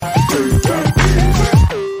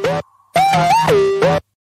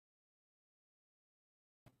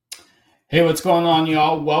Hey, what's going on,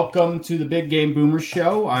 y'all? Welcome to the Big Game Boomer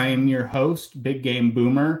Show. I am your host, Big Game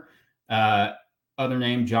Boomer, other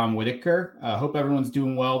name John Whitaker. Hope everyone's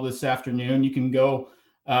doing well this afternoon. You can go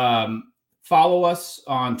follow us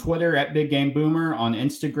on Twitter at Big Game Boomer, on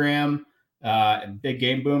Instagram, Big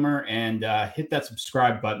Game Boomer, and hit that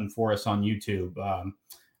subscribe button for us on YouTube.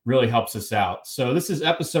 Really helps us out. So this is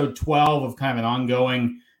episode 12 of kind of an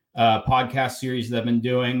ongoing podcast series that I've been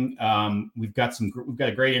doing. We've got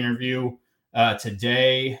a great interview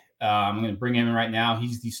today. I'm going to bring him in right now.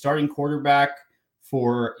 He's the starting quarterback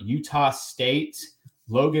for Utah State,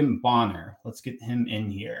 Logan Bonner. Let's get him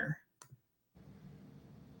in here.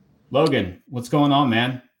 Logan, what's going on,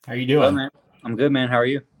 man? How are you doing? Hello, man. I'm good, man. How are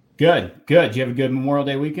you? Good. Did you have a good Memorial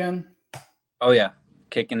Day weekend? Oh, yeah.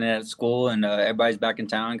 Kicking it at school, and everybody's back in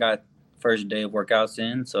town. Got first day of workouts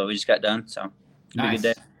in, so we just got done. So nice.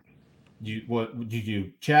 Good day. What did you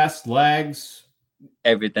do? Chest, legs,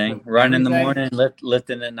 everything. Running in the morning,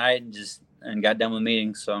 lifting at night, and got done with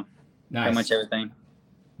meetings. So nice. Pretty much everything.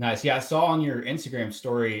 Nice. Yeah, I saw on your Instagram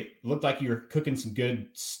story, it looked like you were cooking some good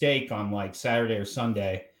steak on like Saturday or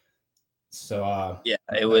Sunday. So yeah,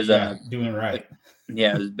 it was doing it right.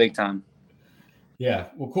 Yeah, it was big time. Yeah.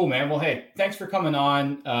 Well, cool, man. Well, hey, thanks for coming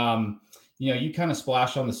on. You kind of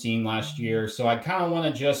splashed on the scene last year, so I kind of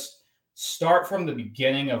want to just start from the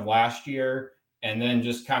beginning of last year and then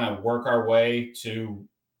just kind of work our way to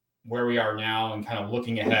where we are now and kind of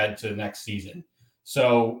looking ahead to the next season.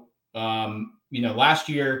 So, last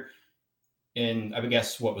year in, I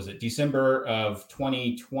guess, what was it? December of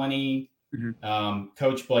 2020,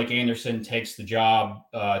 Coach Blake Anderson takes the job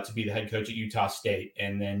to be the head coach at Utah State.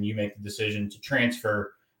 And then you make the decision to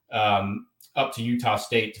transfer up to Utah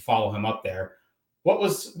State to follow him up there. What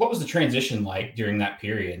was the transition like during that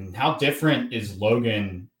period, and how different is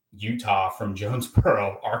Logan, Utah from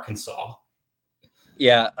Jonesboro, Arkansas?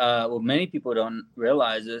 Yeah, well, many people don't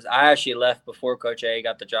realize this. I actually left before Coach A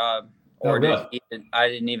got the job, really? I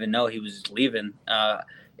didn't even know he was leaving.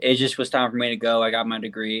 It just was time for me to go. I got my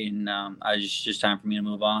degree, and it was just time for me to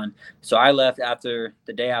move on. So I left after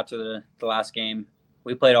the day after the last game.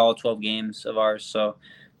 We played all 12 games of ours. So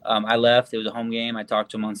I left. It was a home game. I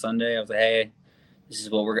talked to him on Sunday. I was like, hey, this is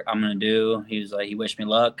what I'm going to do. He was like, he wished me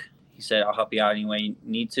luck. He said, I'll help you out any way you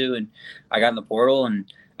need to. And I got in the portal, and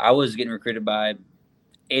I was getting recruited by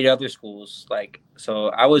 8 other schools. So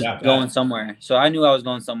I was going somewhere. So I knew I was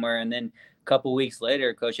going somewhere. And then a couple weeks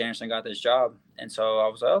later, Coach Anderson got this job. And so I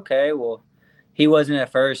was like, okay, well, he wasn't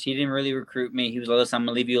at first. He didn't really recruit me. He was like, listen, I'm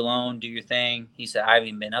going to leave you alone. Do your thing. He said, I haven't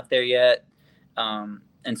even been up there yet. And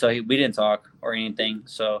so we didn't talk or anything.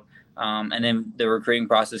 So, and then the recruiting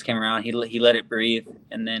process came around. He let it breathe.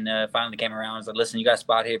 And then finally came around. I was like, listen, you got a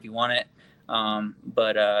spot here if you want it.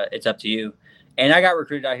 But it's up to you. And I got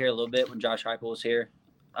recruited out here a little bit when Josh Heupel was here.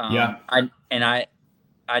 I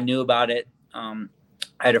knew about it. I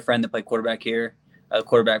had a friend that played quarterback here,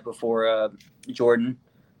 quarterback before Jordan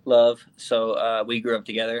Love. So we grew up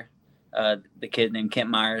together. The kid named Kent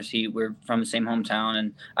Myers, we're from the same hometown,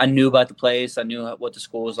 and I knew about the place. I knew what the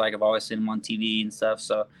school was like. I've always seen him on TV and stuff.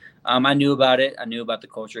 So I knew about it. I knew about the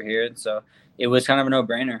culture here. And so it was kind of a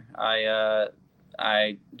no-brainer.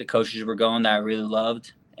 The coaches were going that I really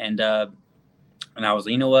loved. And I was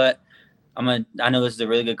like, you know what? I know this is a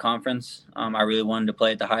really good conference. I really wanted to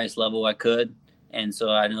play at the highest level I could. And so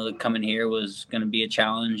I know that coming here was going to be a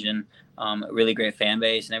challenge, and a really great fan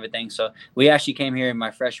base and everything. So we actually came here in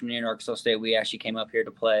my freshman year in Arkansas State. We actually came up here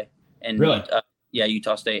to play. And really?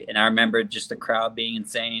 Utah State. And I remember just the crowd being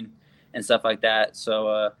insane and stuff like that.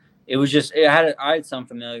 So it was just, I had some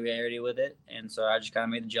familiarity with it. And so I just kind of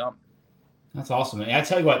made the jump. That's awesome. And I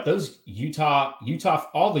tell you what, those Utah,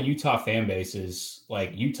 all the Utah fan bases,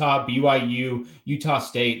 like Utah, BYU, Utah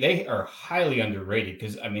State, they are highly underrated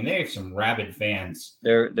because, I mean, they have some rabid fans.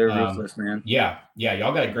 They're ruthless, man. Yeah.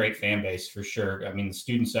 Y'all got a great fan base for sure. I mean, the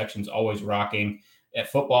student section's always rocking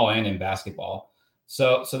at football and in basketball.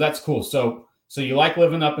 So that's cool. So you like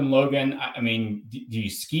living up in Logan. I mean, do you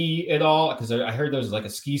ski at all? Because I heard there's like a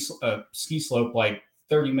ski slope like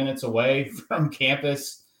 30 minutes away from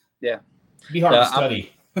campus. Yeah. It'd be hard to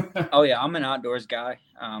study. Oh, yeah. I'm an outdoors guy.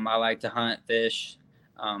 I like to hunt, fish,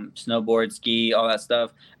 snowboard, ski, all that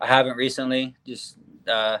stuff. I haven't recently just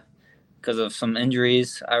because of some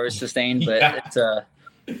injuries I was sustained. But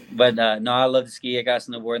no, I love to ski. I got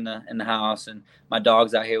snowboard in the house, and my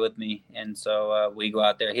dog's out here with me. And so we go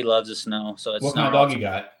out there. He loves the snow. So it's what kind of dog you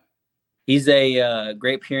got? He's a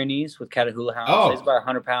Great Pyrenees with Catahoula Hounds. Oh, so he's about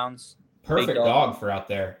 100 pounds. Perfect dog for out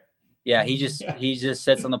there. Yeah, he just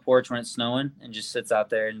sits on the porch when it's snowing and just sits out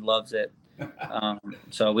there and loves it.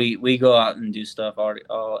 So we go out and do stuff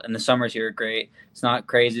all and the summers here are great. It's not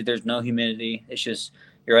crazy. There's no humidity. It's just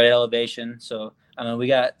you're at elevation. So I mean, we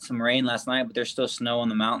got some rain last night, but there's still snow on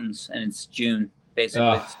the mountains, and it's June basically.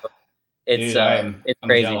 Oh, So it's dude, it's I'm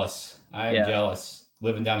crazy. jealous. I am Yeah, jealous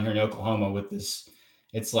living down here in Oklahoma with this.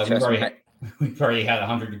 It's like trust me. we've already had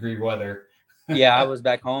 100-degree weather. Yeah, I was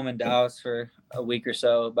back home in Dallas for a week or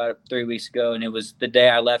so, about 3 weeks ago, and it was the day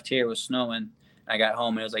I left here. It was snowing. I got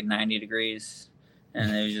home and it was like 90 degrees,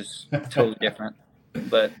 and it was just totally different.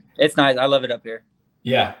 But it's nice. I love it up here.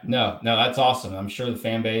 Yeah, no, that's awesome. I'm sure the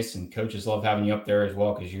fan base and coaches love having you up there as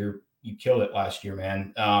well because you killed it last year,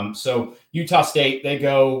 man. So Utah State, they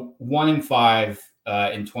go 1-5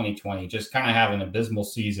 in 2020, just kind of have an abysmal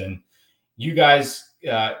season. You guys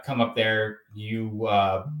come up there, you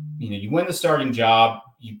win the starting job.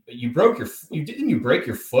 You broke you break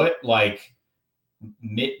your foot like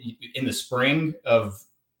mid in the spring of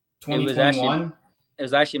It was 2021.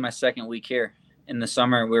 actually my second week here. In the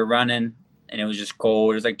summer, we were running, and it was just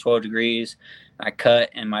cold. It was like 12 degrees. I cut,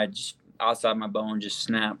 and my just outside my bone just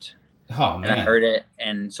snapped, Oh and I man. hurt it.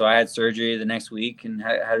 And so I had surgery the next week, and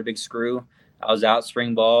had a big screw. I was out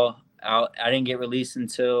spring ball. Out. I didn't get released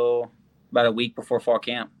until about a week before fall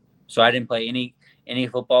camp. So I didn't play any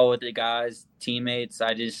football with the guys, teammates.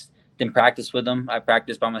 I just didn't practice with them. I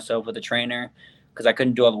practiced by myself with a trainer because I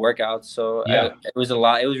couldn't do all the workouts. So Yeah. it was a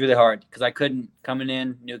lot. It was really hard because I couldn't coming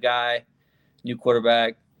in, new guy, new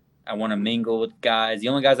quarterback. I want to mingle with guys. The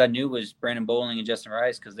only guys I knew was Brandon Bowling and Justin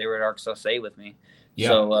Rice because they were at Arkansas State with me. Yeah.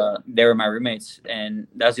 So they were my roommates, and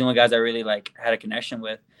that's the only guys I really like had a connection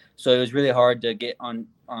with. So it was really hard to get on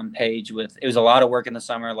page with. It was a lot of work in the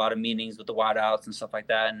summer, a lot of meetings with the wideouts and stuff like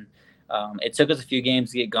that, and it took us a few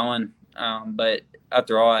games to get going. But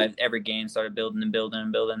after all, every game started building and building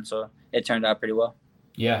and building, so it turned out pretty well.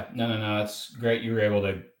 Yeah. No. That's great. You were able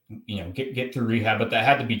to, get through rehab, but that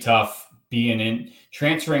had to be tough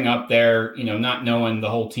transferring up there, not knowing the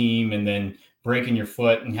whole team and then breaking your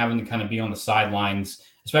foot and having to kind of be on the sidelines,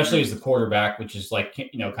 especially as the quarterback, which is like,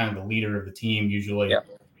 kind of the leader of the team usually,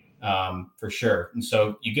 for sure. And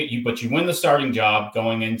so but you win the starting job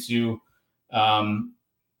going into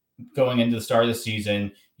the start of the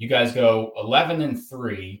season. You guys go 11-3.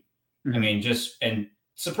 Mm-hmm. I mean, and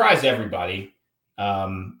surprise everybody.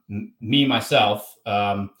 Me myself.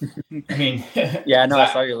 I mean, yeah, I know.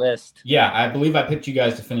 I saw your list. Yeah, I believe I picked you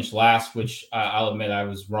guys to finish last, which I'll admit I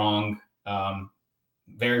was wrong,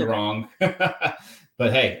 very wrong.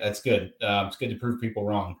 But hey, that's good. It's good to prove people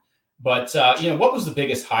wrong. But what was the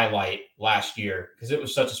biggest highlight last year? Because it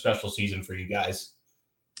was such a special season for you guys.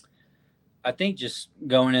 I think just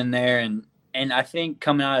going in there and I think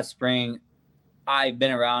coming out of spring, I've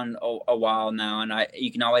been around a while now, and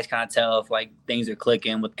you can always kind of tell if like things are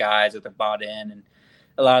clicking with guys that they're bought in, and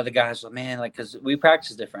a lot of the guys are man, like because we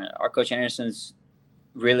practice different. Our coach Anderson's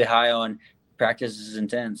really high on practice is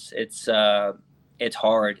intense. It's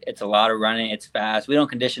hard. It's a lot of running. It's fast. We don't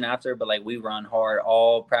condition after, but like we run hard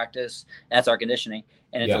all practice. That's our conditioning,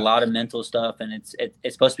 and it's a lot of mental stuff, and it's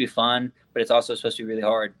supposed to be fun, but it's also supposed to be really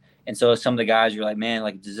hard. And so some of the guys were like, man,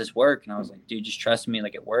 like does this work? And I was like, dude, just trust me,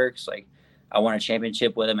 like it works. Like I won a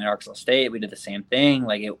championship with him at Arkansas State. We did the same thing.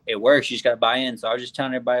 Like it works. You just got to buy in. So I was just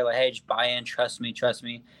telling everybody like, hey, just buy in, trust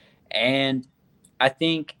me. And I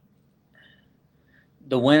think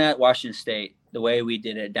the win at Washington State, the way we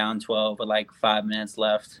did it, down 12 with like 5 minutes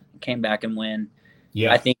left, came back and win.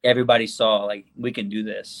 Yeah. I think everybody saw like we can do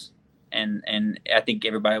this, and I think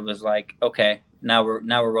everybody was like, okay, now we're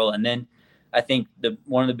rolling. And then I think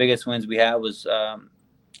one of the biggest wins we had was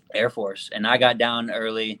Air Force, and I got down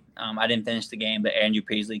early. I didn't finish the game, but Andrew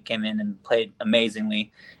Peasley came in and played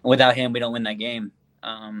amazingly. And without him, we don't win that game.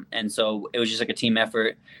 And so it was just like a team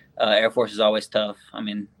effort. Air Force is always tough. I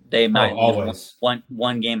mean, they might always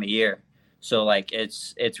one game a year. So like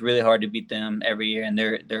it's really hard to beat them every year, and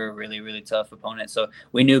they're a really, really tough opponent. So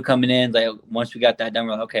we knew coming in, like once we got that done,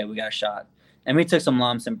 we're like, okay, we got a shot. And we took some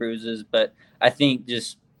lumps and bruises, but I think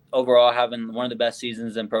just overall having one of the best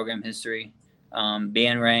seasons in program history,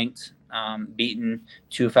 being ranked, beating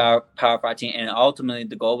 2 Power 5 teams, and ultimately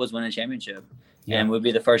the goal was win a championship. Yeah. And we'd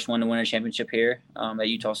be the first one to win a championship here at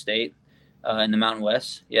Utah State in the Mountain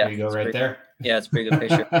West. Yeah, there you go, right there. Yeah, it's a pretty good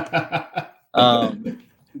picture.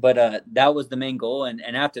 But that was the main goal, and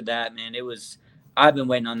after that, man, I've been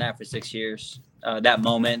waiting on that for 6 years. That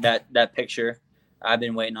moment, that picture, I've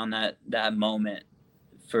been waiting on that moment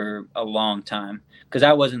for a long time because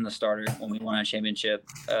I wasn't the starter when we won a championship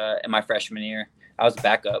in my freshman year. I was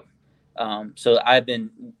backup, so I've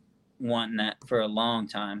been wanting that for a long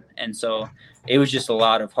time, and so it was just a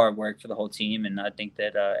lot of hard work for the whole team, and I think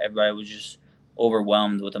that everybody was just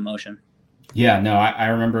overwhelmed with emotion. Yeah, no, I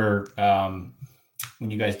remember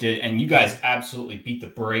when you guys did, and you guys absolutely beat the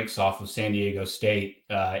brakes off of San Diego State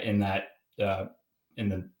in that in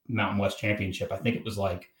the Mountain West Championship. I think it was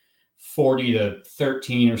like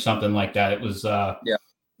 40-13 or something like that. Yeah, It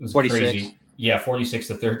was 46. crazy. Yeah,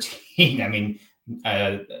 46-13. I mean,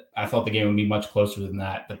 I thought the game would be much closer than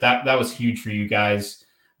that, but that was huge for you guys.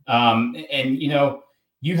 And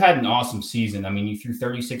you had an awesome season. I mean, you threw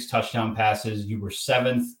 36 touchdown passes. You were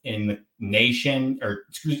seventh in the nation,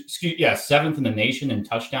 seventh in the nation in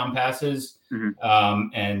touchdown passes,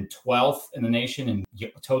 and 12th in the nation in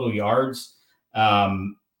total yards.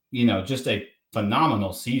 Just a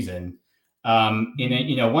phenomenal season.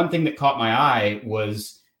 One thing that caught my eye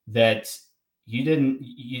was that you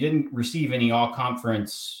didn't receive any all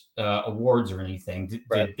conference awards or anything.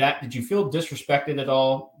 Right. Did you feel disrespected at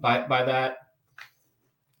all by that?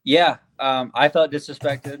 Yeah, I felt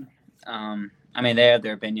disrespected. I mean, they have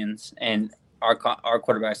their opinions, and our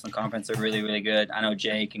quarterbacks in the conference are really, really good. I know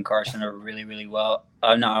Jake and Carson are really, really well. No,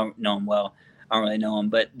 I don't know them well. I don't really know them,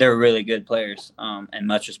 but they're really good players, and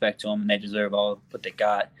much respect to them, and they deserve all what they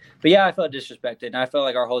got. But yeah, I felt disrespected, and I felt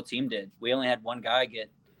like our whole team did. We only had one guy get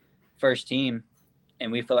first team,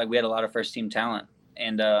 and we felt like we had a lot of first team talent,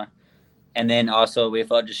 and then also we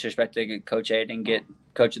felt disrespected to get Coach A didn't get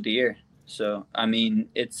Coach of the Year. So I mean,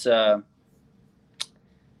 it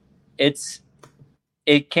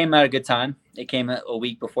came at a good time. It came a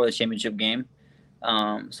week before the championship game,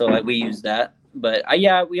 so like we used that. But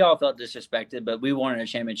yeah, we all felt disrespected, but we wanted a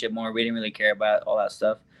championship more. We didn't really care about all that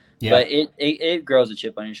stuff. Yeah. But it grows a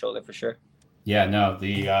chip on your shoulder for sure. Yeah, no,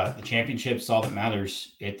 the championship's all that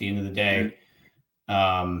matters at the end of the day.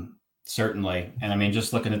 Certainly. And I mean,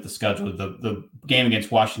 just looking at the schedule, the game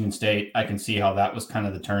against Washington State, I can see how that was kind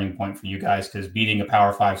of the turning point for you guys, because beating a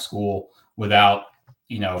Power 5 school without,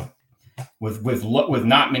 with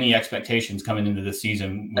not many expectations coming into the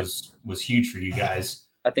season was huge for you guys.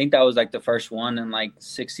 I think that was like the first one in like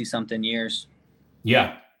 60 something years.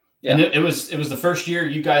 Yeah. And it was the first year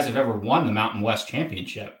you guys have ever won the Mountain West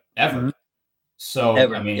Championship ever. Mm-hmm. So,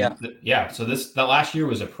 I mean, so that last year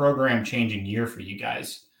was a program changing year for you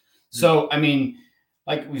guys. So, I mean,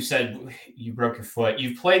 like we said, you broke your foot.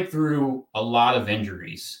 You've played through a lot of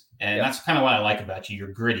injuries, and that's kind of what I like about you. You're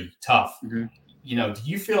gritty, tough. Mm-hmm. Do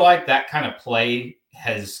you feel like that kind of play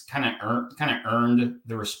has kind of earned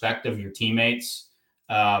the respect of your teammates?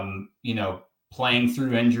 Playing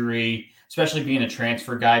through injury, especially being a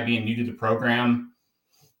transfer guy, being new to the program.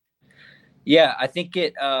 Yeah, I think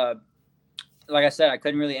it. Like I said, I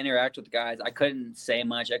couldn't really interact with the guys. I couldn't say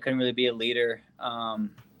much. I couldn't really be a leader.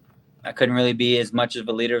 I couldn't really be as much of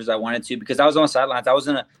a leader as I wanted to, because I was on the sidelines. I was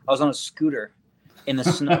on a scooter in the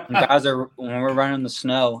snow. When we're running in the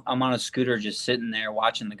snow, I'm on a scooter just sitting there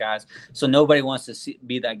watching the guys. So nobody wants to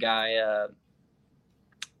be that guy.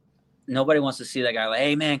 Nobody wants to see that guy like,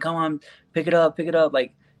 hey man, come on, pick it up.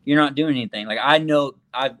 Like, you're not doing anything. Like, I know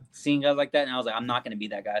I've seen guys like that, and I was like, I'm not going to be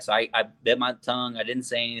that guy. So I bit my tongue. I didn't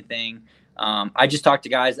say anything. I just talked to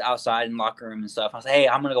guys outside in the locker room and stuff. I was like, hey,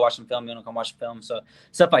 I'm going to go watch some film. You want to come watch the film? So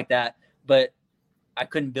stuff like that. But I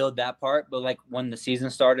couldn't build that part. But like when the season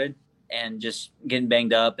started and just getting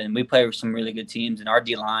banged up, and we play with some really good teams, and our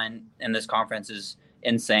D-line in this conference is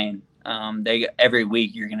insane. Every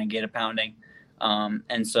week you're going to get a pounding.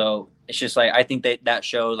 And so it's just like, I think that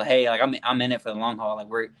shows like, hey, like I'm in it for the long haul. Like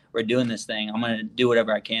we're doing this thing. I'm going to do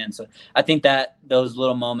whatever I can. So I think that those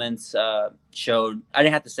little moments showed. I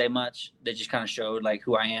didn't have to say much. They just kind of showed like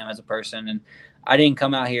who I am as a person. And I didn't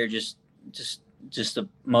come out here just to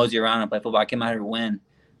mosey around and play football. I came out here to win,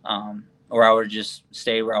 or I would just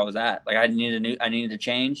stay where I was at. Like I needed to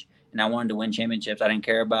change, and I wanted to win championships. I didn't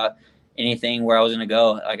care about anything where I was going to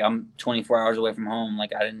go. Like I'm 24 hours away from home.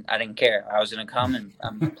 Like I didn't care. I was going to come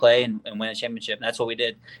and play and win a championship. And that's what we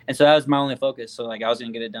did. And so that was my only focus. So like I was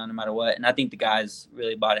going to get it done no matter what. And I think the guys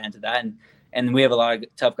really bought into that. And we have a lot of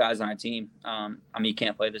tough guys on our team. I mean, you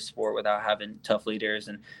can't play this sport without having tough leaders.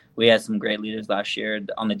 And we had some great leaders last year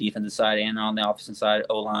on the defensive side and on the offensive side,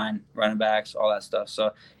 O-line, running backs, all that stuff.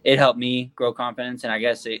 So it helped me grow confidence. And I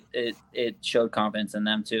guess it showed confidence in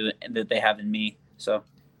them too, that they have in me. So.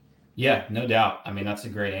 Yeah, no doubt. I mean, that's a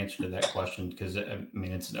great answer to that question, because I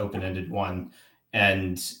mean, it's an open-ended one,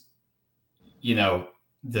 and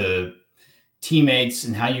the teammates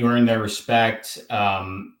and how you earn their respect. That's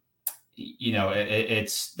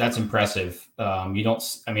impressive.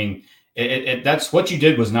 That's what you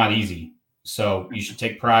did was not easy. So you should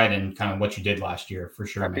take pride in kind of what you did last year for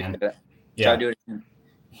sure, man. Yeah, do it again.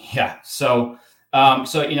 Yeah. So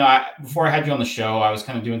before I had you on the show, I was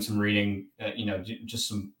kind of doing some reading, just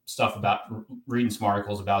some stuff about reading some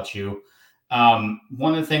articles about you.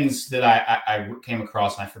 One of the things that I came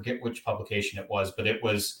across, and I forget which publication it was, but it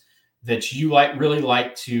was that you really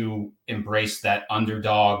like to embrace that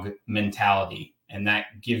underdog mentality, and that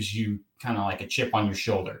gives you kind of like a chip on your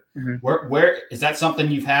shoulder. Mm-hmm. Where is that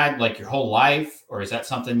something you've had like your whole life, or is that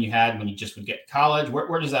something you had when you just would get to college?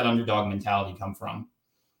 Where does that underdog mentality come from?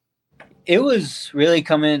 It was really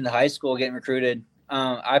coming into high school, getting recruited.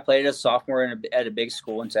 I played as a sophomore at a big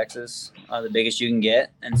school in Texas, the biggest you can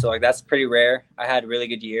get, and so like that's pretty rare. I had a really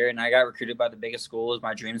good year, and I got recruited by the biggest school.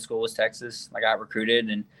 My dream school was Texas. I got recruited,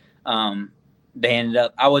 and they ended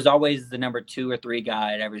up. I was always the number 2 or 3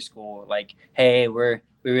 guy at every school. Like, hey, we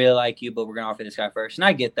really like you, but we're gonna offer this guy first, and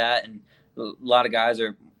I get that. And a lot of guys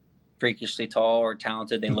are freakishly tall or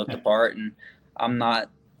talented. They look the part, and I'm not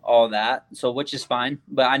all that, so which is fine.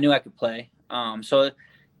 But I knew I could play. So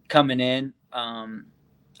coming in. I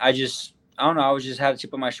don't know. I was just had a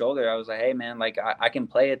chip on my shoulder. I was like, hey man, like I can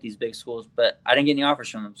play at these big schools, but I didn't get any offers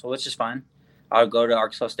from them. So it's just fine. I'll go to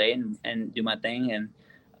Arkansas State and do my thing. And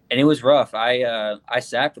it was rough. I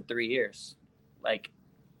sat for 3 years. Like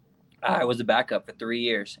I was a backup for 3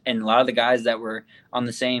 years. And a lot of the guys that were on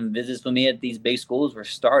the same visits with me at these big schools were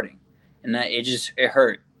starting. And that it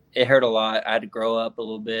hurt. It hurt a lot. I had to grow up a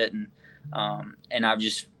little bit. And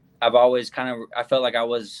I've always I felt like I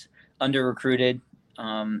was under recruited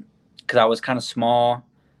because I was kind of small.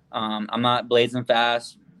 I'm not blazing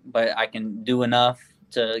fast, but I can do enough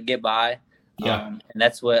to get by. Yeah. And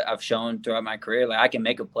that's what I've shown throughout my career. Like I can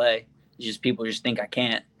make a play. It's just people just think I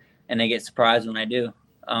can't, and they get surprised when I do.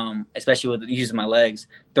 Especially with using my legs,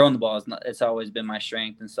 throwing the ball it's always been my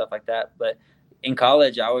strength and stuff like that. But in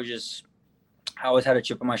college, I always had a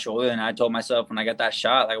chip on my shoulder, and I told myself when I got that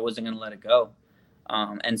shot, like I wasn't going to let it go.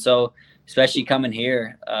 And so, especially coming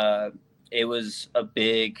here, it was a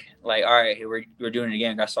big like, all right, we're doing it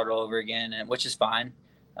again. Got to start all over again, and which is fine.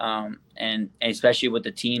 And especially with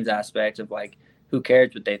the teams aspect of like, who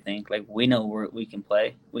cares what they think? Like we know we can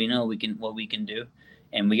play. We know what we can do,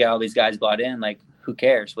 and we got all these guys bought in. Like who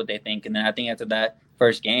cares what they think? And then I think after that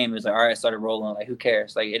first game, it was like, all right, I started rolling. Like who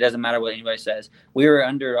cares? Like it doesn't matter what anybody says. We were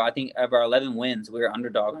under. I think of our 11 wins, we were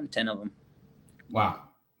underdog on 10 of them. Wow.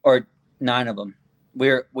 Or 9 of them.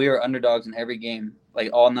 We were underdogs in every game,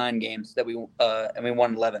 like all 9 games that and we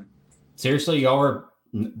won 11. Seriously, y'all were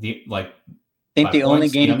I think the only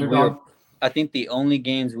game I think the only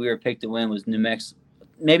games we were picked to win was New Mexico,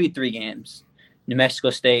 maybe 3 games, New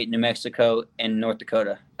Mexico State, New Mexico, and North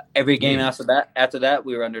Dakota. Every game after that,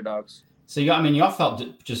 we were underdogs. So y'all had to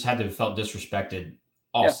have felt disrespected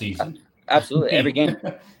all season. Absolutely, every game.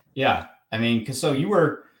 Yeah, I mean, because you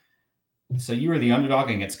were the underdog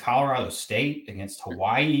against Colorado State, against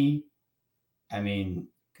Hawaii. I mean,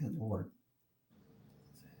 good Lord.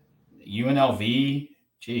 UNLV,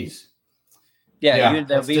 geez. Yeah,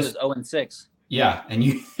 UNLV was 0-6. Yeah, and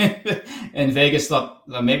you and Vegas thought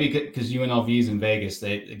maybe because UNLV is in Vegas,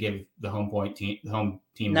 they gave the home team.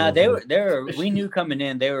 No, they were. We knew coming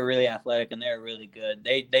in they were really athletic and they were really good.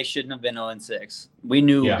 They shouldn't have been 0-6. We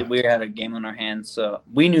knew that we had a game on our hands, so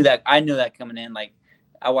we knew that. I knew that coming in. Like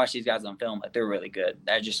I watched these guys on film, like they're really good.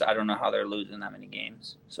 I don't know how they're losing that many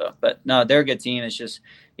games. So, but no, they're a good team. It's just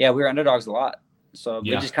we were underdogs a lot, so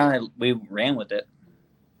we just we ran with it.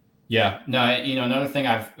 Yeah. No, another thing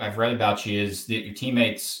I've read about you is that your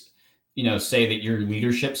teammates, say that your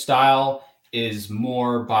leadership style is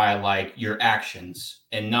more by like your actions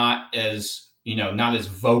and not as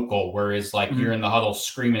vocal, whereas like you're in the huddle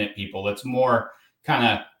screaming at people. It's more kind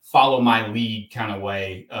of follow my lead kind of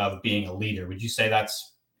way of being a leader. Would you say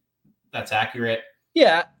that's accurate?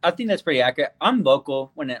 Yeah, I think that's pretty accurate. I'm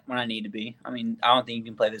vocal when I need to be. I mean, I don't think you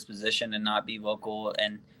can play this position and not be vocal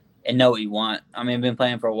and know what you want. I mean, I've been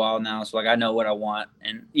playing for a while now, so like I know what I want.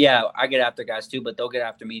 And yeah, I get after guys too, but they'll get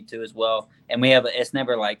after me too as well. And it's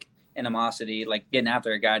never like animosity. Like getting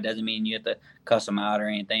after a guy doesn't mean you have to cuss him out or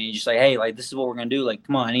anything. You just like, hey, like this is what we're gonna do. Like,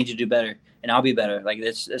 come on, I need you to do better, and I'll be better. Like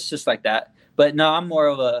it's just like that. But no, I'm more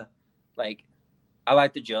of a like I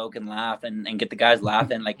like to joke and laugh and get the guys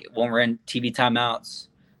laughing. Like when we're in TV timeouts,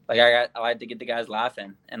 like I like to get the guys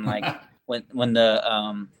laughing. And like when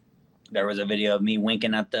the there was a video of me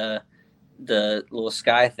winking at the little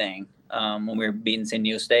sky thing when we were beating San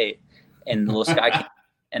Diego State, and the little sky came,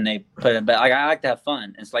 and they put it. But like I like to have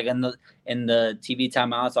fun. It's like in the TV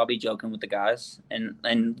timeouts, I'll be joking with the guys and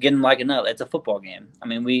getting liking up. It's a football game. I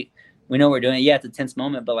mean, we know we're doing it. Yeah, it's a tense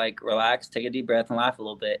moment, but like relax, take a deep breath, and laugh a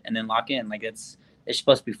little bit, and then lock in. Like it's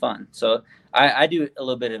supposed to be fun. So I do a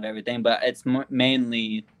little bit of everything, but it's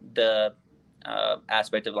mainly the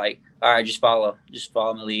aspect of like, all right, just follow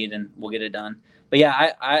my lead and we'll get it done. But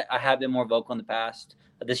yeah, I have been more vocal in the past.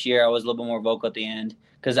 This year I was a little bit more vocal at the end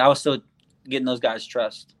because I was still getting those guys'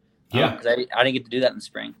 trust. Yeah. Because I didn't get to do that in the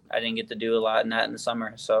spring. I didn't get to do a lot in that in the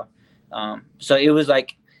summer. So it was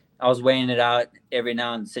like I was weighing it out every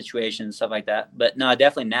now and situation and stuff like that. But no,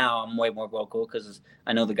 definitely now I'm way more vocal because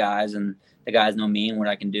I know the guys and the guys know me and what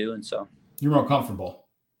I can do. And so you're more comfortable.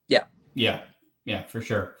 Yeah. Yeah. Yeah, for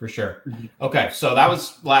sure. Mm-hmm. Okay, so that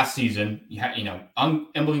was last season.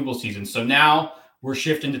 Unbelievable season. So now we're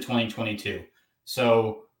shifting to 2022.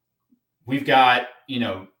 So we've got,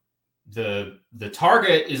 the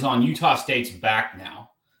target is on Utah State's back now.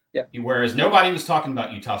 Yeah. Whereas nobody was talking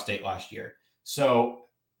about Utah State last year. So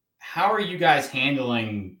how are you guys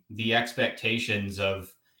handling the expectations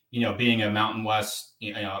of, being a Mountain West,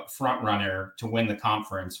 front runner to win the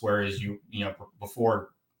conference, whereas before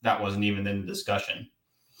that wasn't even in the discussion?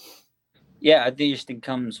 Yeah, I think it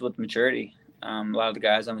comes with maturity. A lot of the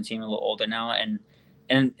guys on the team are a little older now, and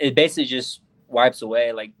it basically just wipes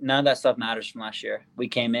away. Like, none of that stuff matters from last year. We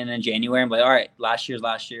came in January and be like, all right, last year's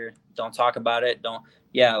last year. Don't talk about it.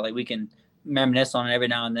 Like we can reminisce on it every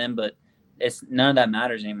now and then, but it's none of that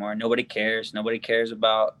matters anymore. Nobody cares. Nobody cares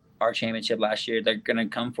about our championship last year. They're gonna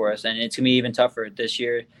come for us, and it's gonna be even tougher this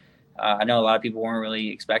year. I know a lot of people weren't really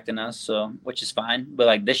expecting us, so which is fine. But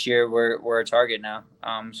like this year, we're a target now,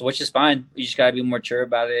 so which is fine. You just gotta be more mature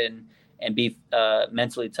about it and be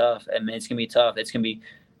mentally tough. I mean, it's gonna be tough. It's gonna be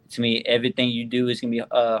everything you do is gonna be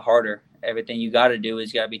harder. Everything you gotta do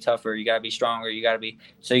is gotta be tougher. You gotta be stronger. You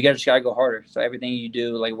just gotta go harder. So everything you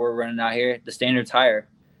do, like we're running out here, the standard's higher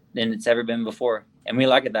than it's ever been before, and we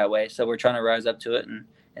like it that way. So we're trying to rise up to it and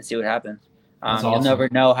see what happens. Awesome. You'll never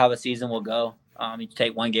know how the season will go. You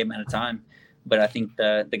take one game at a time, but I think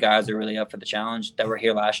the guys are really up for the challenge that were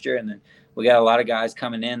here last year, and then we got a lot of guys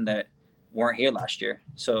coming in that weren't here last year.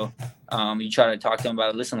 So you try to talk to them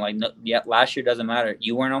about it. Listen, last year doesn't matter.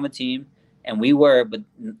 You weren't on the team, and we were, but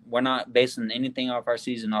we're not basing anything off our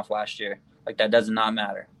season off last year. Like, that does not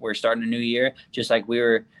matter. We're starting a new year, just like we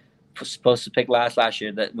were supposed to pick last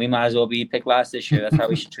year. That we might as well be picked last this year. That's how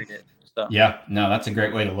we should treat it. So yeah, no, that's a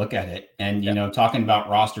great way to look at it. And talking about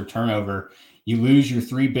roster turnover, you lose your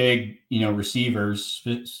three big, receivers,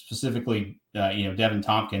 specifically, Devin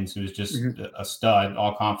Tompkins, who's just a stud,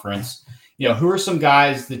 all conference. Who are some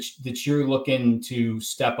guys that you're looking to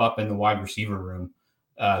step up in the wide receiver room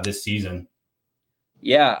this season?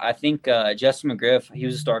 Yeah, I think Justin McGriff, he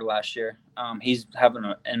was a starter last year. He's having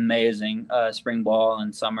an amazing spring ball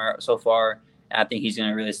and summer so far. I think he's going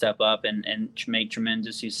to really step up and make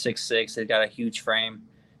tremendous. He's 6'6". He's got a huge frame.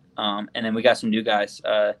 And then we got some new guys.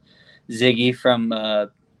 Ziggy from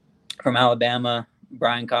Alabama,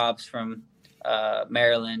 Brian Cobbs from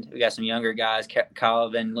Maryland. We got some younger guys, Kyle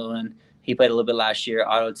Van Leeuwen. He played a little bit last year.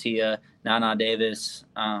 Otto Tia, Nana Davis.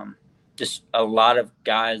 Just a lot of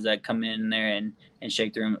guys that come in there and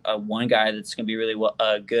shake the room. One guy that's going to be really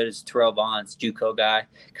good is Terrell Vaughn's JUCO guy.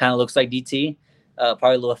 Kind of looks like DT,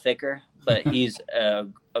 probably a little thicker, but he's a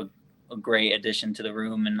great addition to the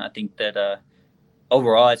room. And I think that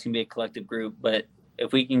overall it's going to be a collective group. But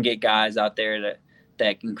if we can get guys out there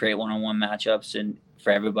that can create one-on-one matchups and for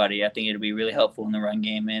everybody, I think it'll be really helpful in the run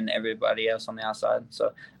game and everybody else on the outside.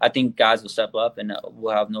 So I think guys will step up and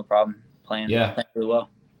we'll have no problem playing really well.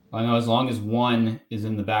 I know as long as one is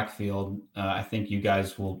in the backfield, I think you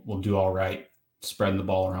guys will do all right spreading the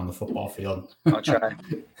ball around the football field. I'll try.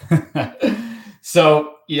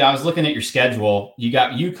 So, I was looking at your schedule. You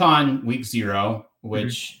got UConn week 0,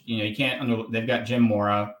 which, you can't they've got Jim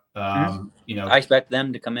Mora. I expect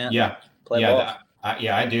them to come in. Play ball.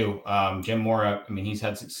 I do. Jim Mora, he's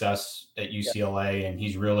had success at UCLA, and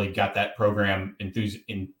he's really got that program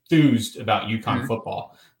enthused about UConn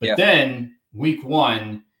football. But then week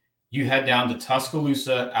 1, you head down to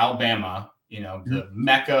Tuscaloosa, Alabama,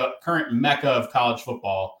 the current mecca of college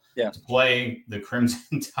football, to play the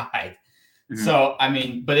Crimson Tide. Mm-hmm. So,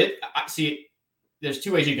 there's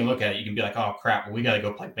two ways you can look at it. You can be like, oh, crap, well, we got to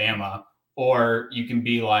go play Bama. Or you can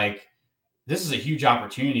be like, this is a huge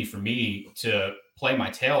opportunity for me to play my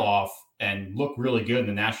tail off and look really good in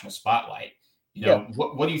the national spotlight.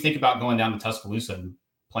 What do you think about going down to Tuscaloosa and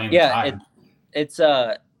playing the Tide?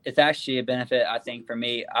 It's actually a benefit, I think, for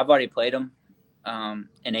me. I've already played them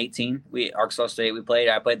in 18. Arkansas State,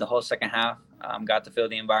 I played the whole second half, got to feel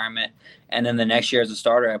the environment. And then the next year as a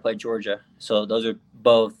starter, I played Georgia. So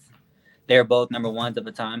they're both number ones at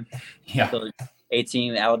the time. Yeah. So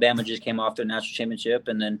 18, Alabama just came off their national championship,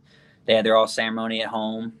 and then they had their all ceremony at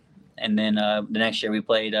home. And then the next year we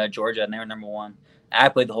played Georgia, and they were number 1. I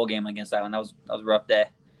played the whole game against that one. That was a rough day.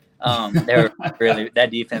 They were that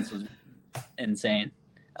defense was insane.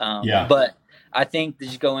 But I think they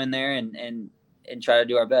just go in there and and try to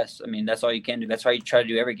do our best. I mean, that's all you can do. That's how you try to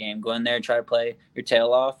do every game. Go in there and try to play your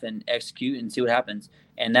tail off and execute and see what happens.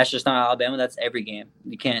 And that's just not Alabama. That's every game.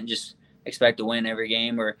 You can't just expect to win every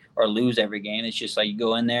game or lose every game. It's just like you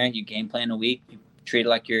go in there, you game plan a week, you treat it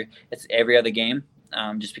like it's every other game.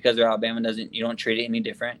 Just because they're Alabama you don't treat it any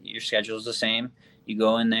different. Your schedule is the same. You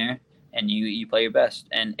go in there and you play your best,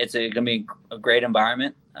 and it's going to be a great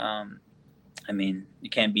environment. I mean, you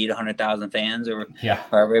can't beat 100,000 fans or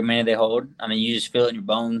however many they hold. I mean, you just feel it in your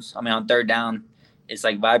bones. I mean, on third down, it's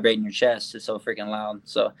like vibrating your chest. It's so freaking loud.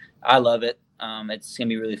 So I love it. It's going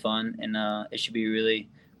to be really fun, and it should be really,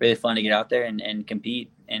 really fun to get out there and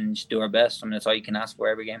compete and just do our best. I mean, that's all you can ask for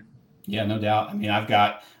every game. Yeah, no doubt. I mean, I've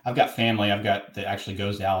got family that actually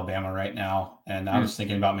goes to Alabama right now, and I was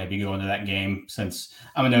thinking about maybe going to that game since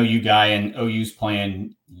I'm an OU guy and OU's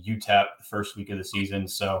playing UTEP the first week of the season.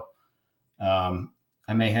 So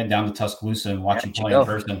I may head down to Tuscaloosa and watch you play in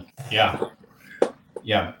person. Yeah.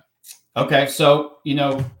 Yeah. Okay. So, you're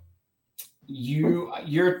a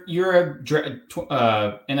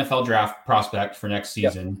NFL draft prospect for next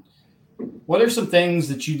season. Yep. What are some things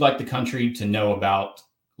that you'd like the country to know about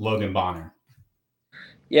Logan Bonner?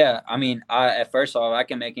 Yeah. I mean, first off, I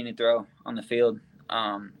can make any throw on the field.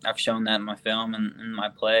 I've shown that in my film and in my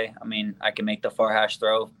play. I mean, I can make the far hash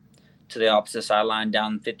throw to the opposite sideline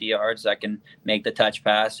down 50 yards. I can make the touch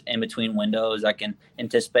pass in between windows. I can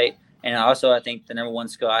anticipate. And also, I think the number one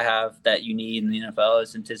skill I have that you need in the NFL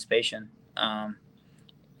is anticipation.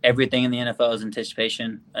 Everything in the NFL is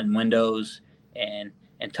anticipation and windows and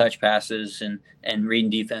touch passes and reading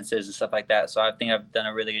defenses and stuff like that. So I think I've done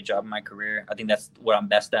a really good job in my career. I think that's what I'm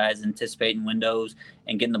best at, is anticipating windows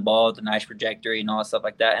and getting the ball with a nice trajectory and all that stuff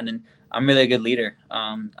like that. And then I'm really a good leader.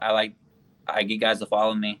 I get guys to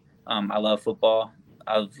follow me. I love football.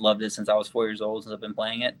 I've loved it since I was 4 years old, since I've been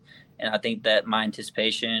playing it. And I think that my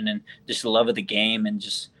anticipation and just the love of the game and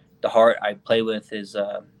just the heart I play with is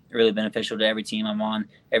really beneficial to every team I'm on.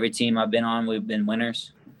 Every team I've been on, we've been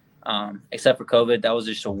winners. Except for COVID. That was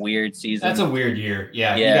just a weird season. That's a weird year.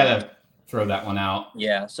 Yeah. You got to throw that one out.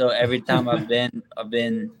 Yeah. So every time I've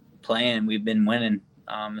been playing, we've been winning.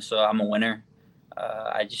 So I'm a winner.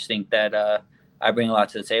 I just think that I bring a lot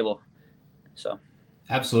to the table. So.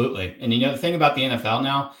 Absolutely. And the thing about the NFL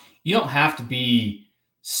now, you don't have to be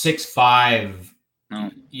 6'5",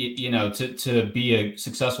 to be a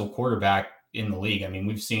successful quarterback in the league. I mean,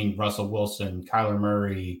 we've seen Russell Wilson, Kyler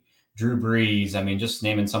Murray, Drew Brees. I mean, just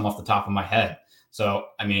naming some off the top of my head. So,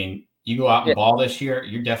 I mean, you go out and ball this year,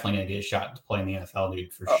 you're definitely going to get a shot to play in the NFL,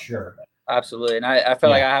 dude, for sure. Absolutely. And I feel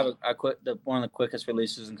like I have one of the quickest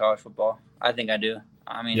releases in college football. I think I do.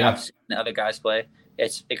 I mean, I've seen the other guys play.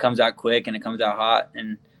 It comes out quick and it comes out hot,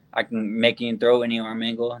 and I can make you throw any arm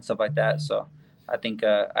angle and stuff like that. So I think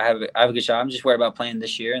I have a good shot. I'm just worried about playing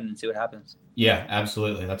this year and then see what happens. Yeah,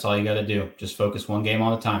 absolutely. That's all you got to do. Just focus one game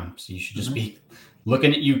at a time. So you should just be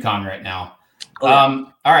looking at UConn right now.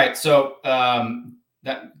 All right. So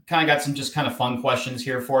that kind of got some just kind of fun questions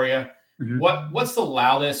here for you. Mm-hmm. What's the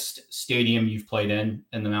loudest stadium you've played in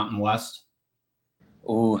the Mountain West?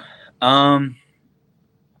 Ooh,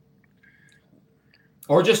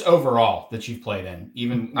 or just overall that you've played in,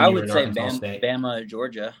 even when I would say Bama,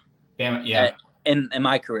 Georgia. Bama, yeah. In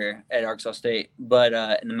my career at Arkansas State, but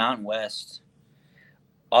in the Mountain West,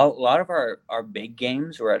 a lot of our big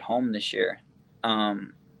games were at home this year. So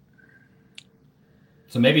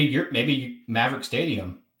maybe Maverick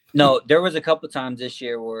Stadium. No, there was a couple times this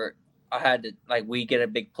year where I had to, we get a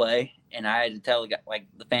big play, and I had to tell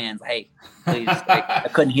the fans, hey, please, I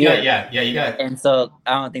couldn't hear it. Yeah, you got it. And so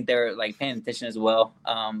I don't think they were paying attention as well.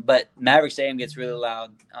 But Maverick Stadium gets really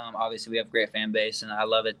loud. Obviously, we have a great fan base, and I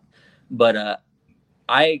love it. But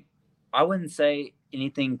I wouldn't say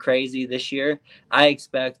anything crazy this year. I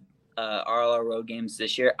expect all our road games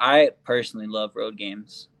this year. I personally love road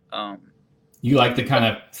games. You like to kind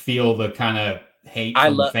of feel the kind of hate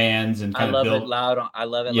from fans and kind of build. I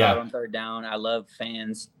love it loud on third down. I love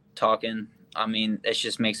fans talking. I mean, it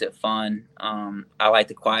just makes it fun. I like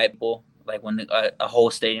the quiet people. Like when a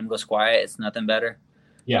whole stadium goes quiet, it's nothing better.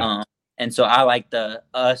 Yeah. And so I like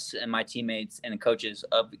us and my teammates and the coaches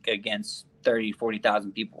up against 30,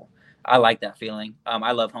 40,000 people. I like that feeling.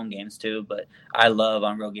 I love home games too, but I love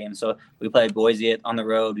on road games. So we play Boise on the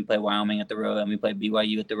road, we play Wyoming at the road, and we play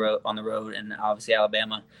BYU on the road, and obviously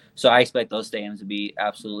Alabama. So I expect those stadiums to be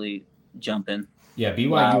absolutely jumping. Yeah,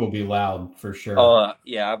 BYU will be loud for sure. Oh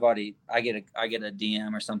yeah, I get a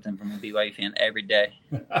DM or something from a BYU fan every day.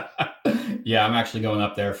 Yeah, I'm actually going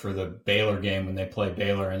up there for the Baylor game when they play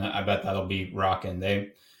Baylor, and I bet that'll be rocking.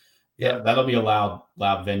 That'll be a loud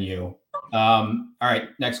venue. All right,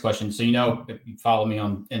 next question. So, if you follow me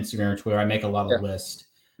on Instagram or Twitter, I make a lot of lists.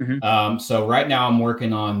 So right now I'm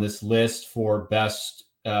working on this list for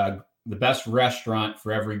the best restaurant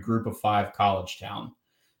for every group of 5 college town.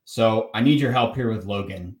 So I need your help here with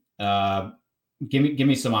Logan. Give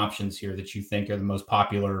me some options here that you think are the most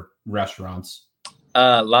popular restaurants.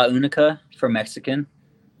 La Unica for Mexican.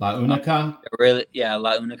 La Unica? Really? Yeah,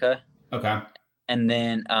 La Unica. Okay. And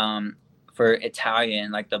then for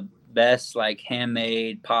Italian, like the best like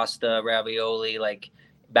handmade pasta, ravioli, like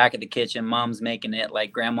back at the kitchen, mom's making it,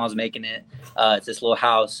 like grandma's making it. It's this little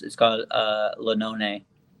house. It's called Lanone.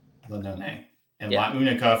 Lanone. And La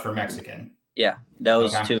Unica for Mexican. Yeah,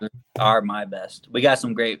 those two are my best. We got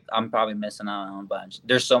some great. I'm probably missing out on a bunch.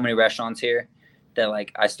 There's so many restaurants here that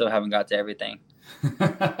like I still haven't got to everything.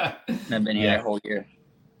 I've been here a whole year,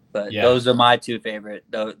 but those are my 2 favorite.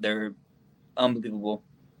 They're unbelievable.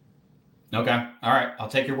 Okay, all right, I'll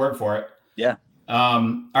take your word for it. Yeah.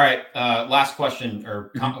 All right. Last question,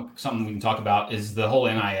 or something we can talk about, is the whole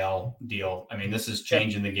NIL deal. I mean, this is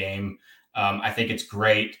changing the game. I think it's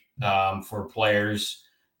great for players.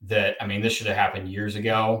 This should have happened years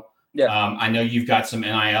ago. Yeah. I know you've got some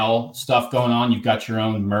NIL stuff going on. You've got your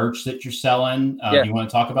own merch that you're selling. Do you want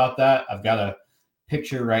to talk about that? I've got a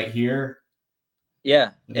picture right here.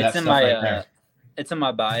 Yeah, it's in my it's in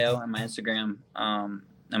my bio on my Instagram.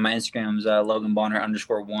 And my Instagram's Logan Bonner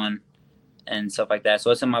 _1 and stuff like that.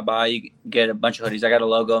 So it's in my bio. You get a bunch of hoodies. I got a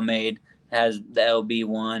logo made. It has the LB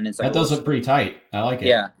one. It's like that does look pretty tight. I like it.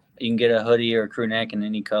 Yeah. You can get a hoodie or a crew neck in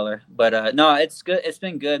any color. But no, it's good. It's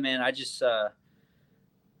been good, man. I just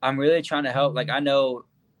I'm really trying to help. Like I know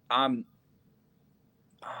I'm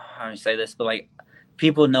how do I say this, but like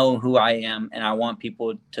people know who I am and I want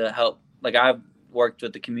people to help. Like I've worked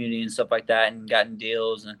with the community and stuff like that and gotten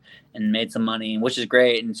deals and made some money, which is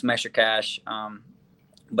great, and some extra cash.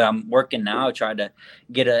 But I'm working now trying to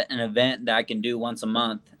get an event that I can do once a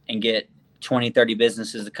month and get 20, 30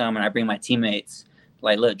 businesses to come, and I bring my teammates.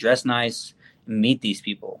 Like, look, dress nice and meet these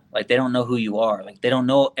people. Like, they don't know who you are. Like, they don't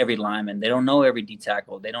know every lineman. They don't know every D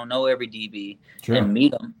tackle. They don't know every DB. Sure. And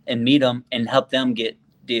meet them and help them get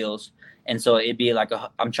deals. And so it'd be like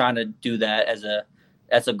I'm trying to do that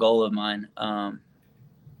that's a goal of mine.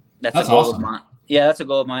 That's a goal awesome. Of mine. Yeah, that's a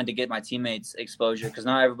goal of mine to get my teammates exposure, because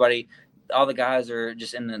not everybody, all the guys are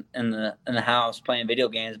just in the house playing video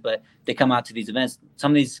games, but they come out to these events.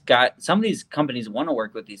 Some of these companies want to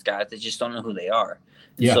work with these guys. They just don't know who they are.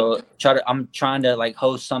 And so I'm trying to like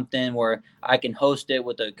host something where I can host it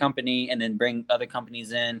with a company and then bring other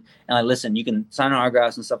companies in and like, listen, you can sign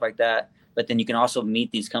autographs and stuff like that. But then you can also meet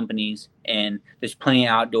these companies, and there's plenty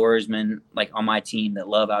of outdoorsmen like on my team that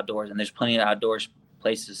love outdoors, and there's plenty of outdoors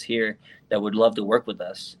places here that would love to work with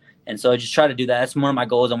us. And so I just try to do that. That's one of my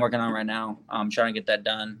goals I'm working on right now. I'm trying to get that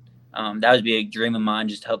done. That would be a dream of mine,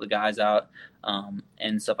 just to help the guys out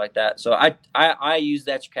and stuff like that. So I use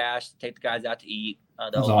that cash to take the guys out to eat.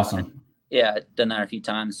 That's awesome. Yeah, done that a few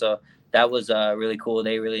times. So that was really cool.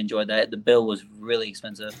 They really enjoyed that. The bill was really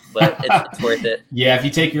expensive, but it's worth it. Yeah, if you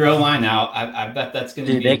take your O-line out, I bet that's going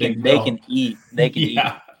to be a big bill. They can eat. They can eat.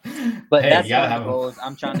 But that's one of the goals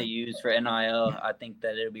I'm trying to use for NIL. I think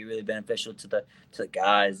that it'll be really beneficial to the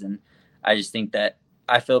guys, and I just think that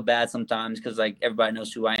I feel bad sometimes because like everybody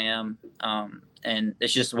knows who I am, and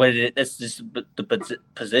it's just what it is. It's just the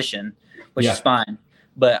position, which is fine.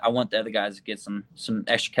 But I want the other guys to get some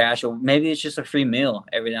extra cash, or maybe it's just a free meal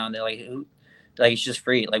every now and then. Like it's just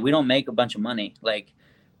free. Like we don't make a bunch of money. Like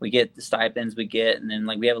we get the stipends we get, and then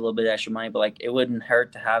like we have a little bit of extra money. But like it wouldn't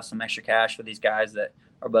hurt to have some extra cash for these guys that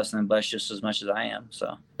are busting the bus just as much as I am.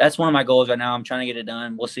 So that's one of my goals right now. I'm trying to get it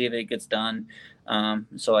done. We'll see if it gets done,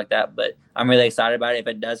 so like that. But I'm really excited about it. If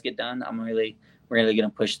it does get done, we're really going to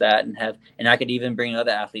push that and I could even bring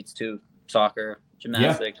other athletes too, soccer,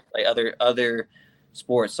 gymnastics, like other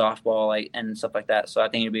sports, softball, like and stuff like that. So I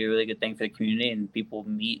think it'd be a really good thing for the community, and people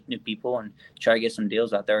meet new people and try to get some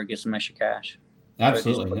deals out there or get some extra cash.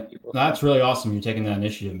 Absolutely. That's really awesome. You're taking that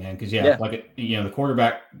initiative, man. Because the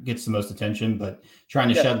quarterback gets the most attention, but trying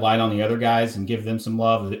to shed light on the other guys and give them some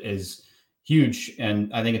love is huge.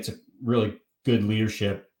 And I think it's a really good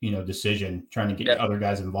leadership, decision, trying to get other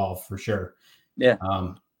guys involved for sure. Yeah.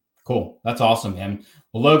 Cool. That's awesome, man.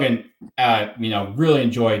 Well, Logan, really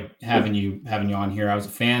enjoyed having you on here. I was a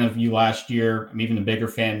fan of you last year. I'm even a bigger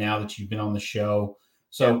fan now that you've been on the show.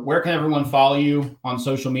 So where can everyone follow you on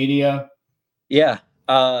social media? Yeah.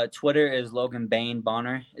 Twitter is Logan Bain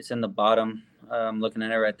Bonner. It's in the bottom. I'm looking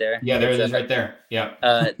at it right there. Yeah, there it is right there.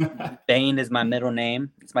 Yeah. Bain is my middle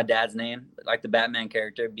name. It's my dad's name, like the Batman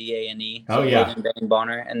character, Bane. So yeah. Logan Bain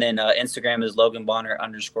Bonner. And then Instagram is Logan Bonner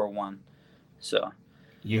 _1. So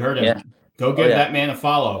you heard him. Go give that man a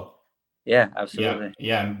follow. Yeah, absolutely.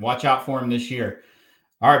 Yeah, and watch out for him this year.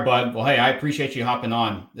 All right, bud. Well, hey, I appreciate you hopping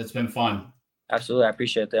on. It's been fun. Absolutely. I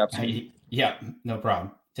appreciate the opportunity. Yeah, no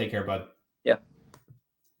problem. Take care, bud. Yeah.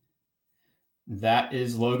 That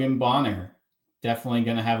is Logan Bonner. Definitely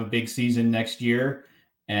going to have a big season next year.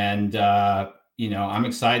 And, I'm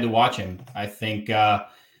excited to watch him. I think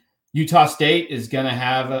Utah State is going to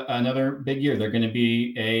have another big year. They're going to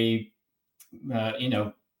be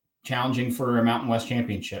challenging for a Mountain West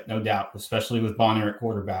championship, no doubt, especially with Bonner at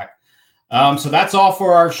quarterback. So that's all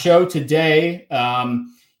for our show today.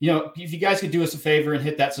 If you guys could do us a favor and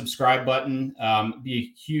hit that subscribe button, it'd be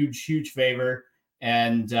a huge, huge favor.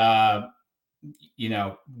 And, I'll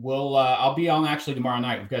be on actually tomorrow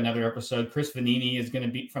night. We've got another episode. Chris Vanini is going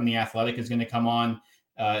to be from The Athletic is going to come on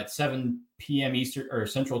at 7 p.m. Eastern or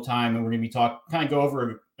Central Time. And we're going to be go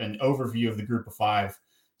over an overview of the group of 5.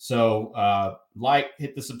 So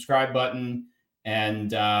hit the subscribe button,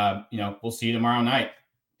 and, we'll see you tomorrow night.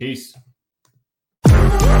 Peace.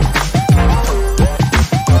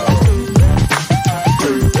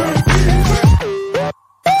 Hey,